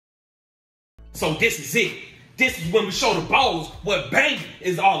So this is it. This is when we show the balls what banging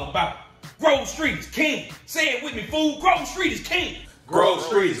is all about. Grove Street is king. Say it with me, fool. Grove Street is king. Grove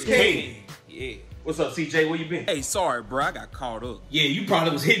Street is king. Yeah. What's up, CJ? Where you been? Hey, sorry, bro. I got caught up. Yeah, you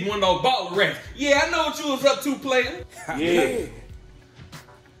probably was hitting one of those ball rats. Yeah, I know what you was up to, player. Yeah.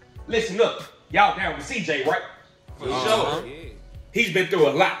 Listen up. Y'all down with CJ, right? For sure. Yeah. He's been through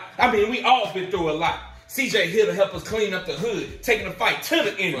a lot. I mean, we all been through a lot. CJ here to help us clean up the hood, taking the fight to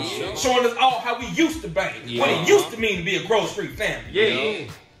the enemy, showing us all how we used to bang, what it used to mean to be a Grove Street family. Yeah.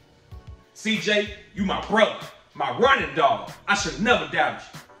 CJ, you my brother, my running dog. I should never doubt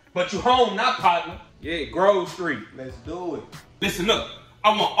you. But you home, not partner. Yeah, Grove Street. Let's do it. Listen up.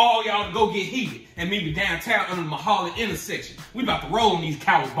 I want all y'all to go get heated and meet me downtown under the Mahali intersection. We about to roll on these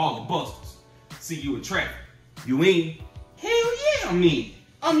coward balling busters. See you in traffic. You in? Hell yeah, I'm in.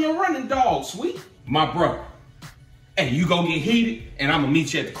 I'm your running dog, sweet. My brother. Hey, you go get heated, and I'm gonna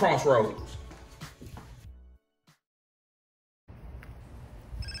meet you at the crossroads.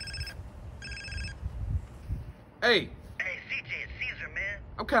 Hey. Hey, CJ, it's Caesar, man.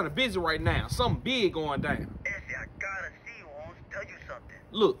 I'm kind of busy right now. Something big going down. Essie, I gotta see you. I want to tell you something.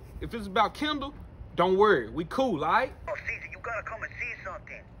 Look, if it's about Kendall, don't worry. We cool, all right? Oh, Caesar, you gotta come and see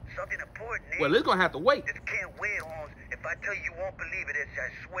something. Something important, eh? Well, it's gonna have to wait. This can't wait, Holmes. If I tell you, you won't believe it, Essie,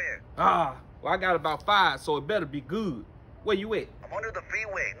 I swear. Well, I got about 5, so it better be good. Where you at? I'm under the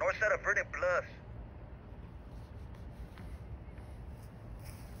freeway, north side of Verdant Bluffs.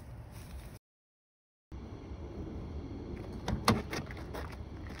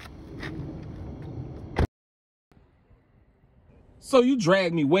 So you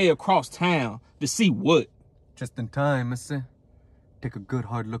dragged me way across town to see what? Just in time, mister. Take a good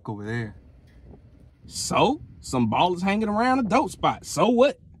hard look over there. So? Some ballers hanging around a dope spot. So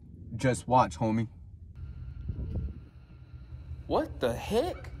what? Just watch, homie. What the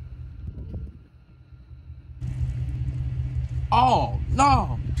heck? Oh,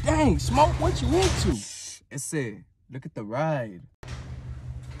 no. Dang, Smoke, what you into? Ese, look at the ride.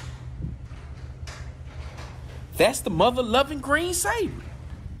 That's the mother-loving Green Sabre.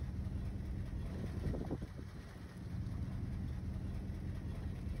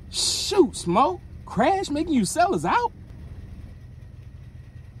 Shoot, Smoke. Crash making you sell us out?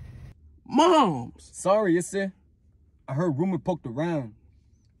 Moms. Sorry, Ese. I heard rumor poked around.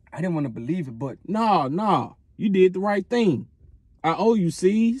 I didn't want to believe it, but... Nah. You did the right thing. I owe you,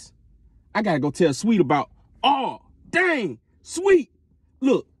 C's. I gotta go tell Sweet about... Oh, dang, Sweet.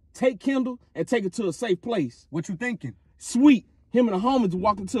 Look, take Kendall and take it to a safe place. What you thinking? Sweet, him and the homies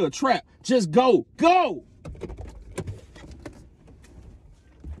walked into a trap. Just go.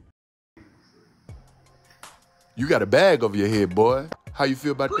 You got a bag over your head, boy. How you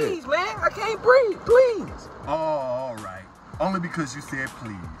feel about that? Please, man, I can't breathe, please. Oh, all right. Only because you said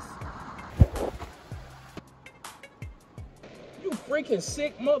please. You freaking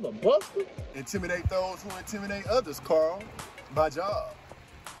sick mother buster. Intimidate those who intimidate others, Carl. My job.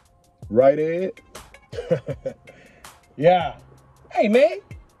 Right, Ed? Yeah. Hey, man,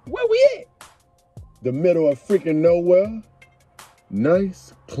 where we at? The middle of freaking nowhere.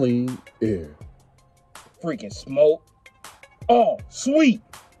 Nice, clean air. Freaking Smoke. Oh, Sweet.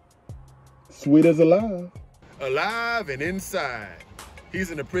 Sweet as alive. Alive and inside.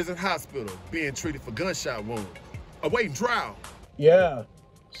 He's in the prison hospital being treated for gunshot wounds. Awaiting trial. Yeah.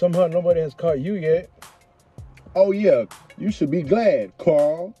 Somehow nobody has caught you yet. Oh, yeah. You should be glad,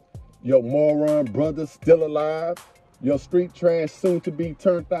 Carl. Your moron brother still alive. Your street trash soon-to-be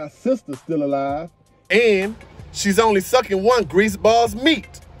turned-out sister still alive. And she's only sucking one greaseball's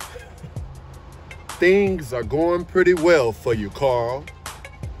meat. Things are going pretty well for you, Carl.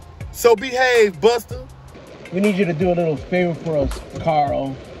 So behave, Buster. We need you to do a little favor for us,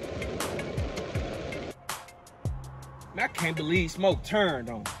 Carl. I can't believe Smoke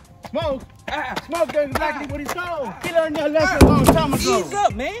turned on. Smoke? Smoke does exactly what he's told. He learned that lesson a long time ago. Ease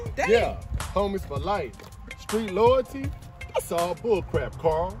up, man. Dang. Yeah, homies for life. Street loyalty, that's all bullcrap,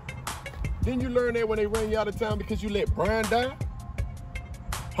 Carl. Didn't you learn that when they ran you out of town because you let Brian die?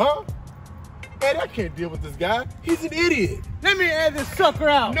 Huh? Eddie, I can't deal with this guy. He's an idiot. Let me add this sucker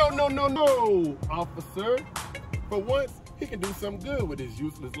out. No, officer. For once, he can do something good with his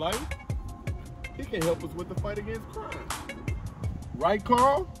useless life. He can help us with the fight against crime. Right,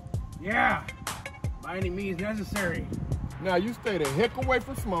 Carl? Yeah, by any means necessary. Now you stay the heck away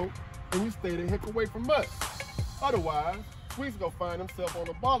from Smoke, and you stay the heck away from us. Otherwise, Sweet's gonna find himself on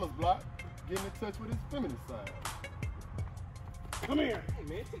the baller's block, getting in touch with his feminine side. Come here. Hey,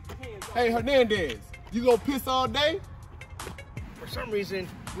 man, take your hands off. Hey, Hernandez, you gonna piss all day? For some reason,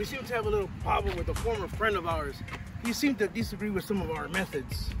 we seem to have a little problem with a former friend of ours. He seemed to disagree with some of our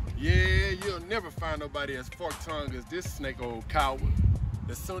methods. Yeah, you'll never find nobody as fork-tongued as this snake old coward.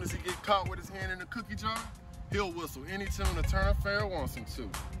 As soon as he get caught with his hand in the cookie jar, he'll whistle any tune Attorney Fair wants him to.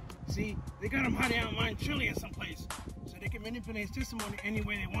 See, they got him hiding out in Chile someplace, so they can manipulate his testimony any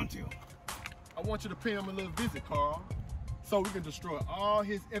way they want to. I want you to pay him a little visit, Carl, so we can destroy all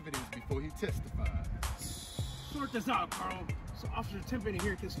his evidence before he testifies. Sort this out, Carl, so Officer Timpani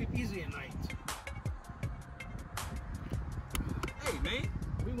here can sleep easy at night. Hey, man.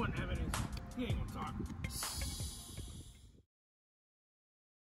 We want evidence. He ain't gonna talk.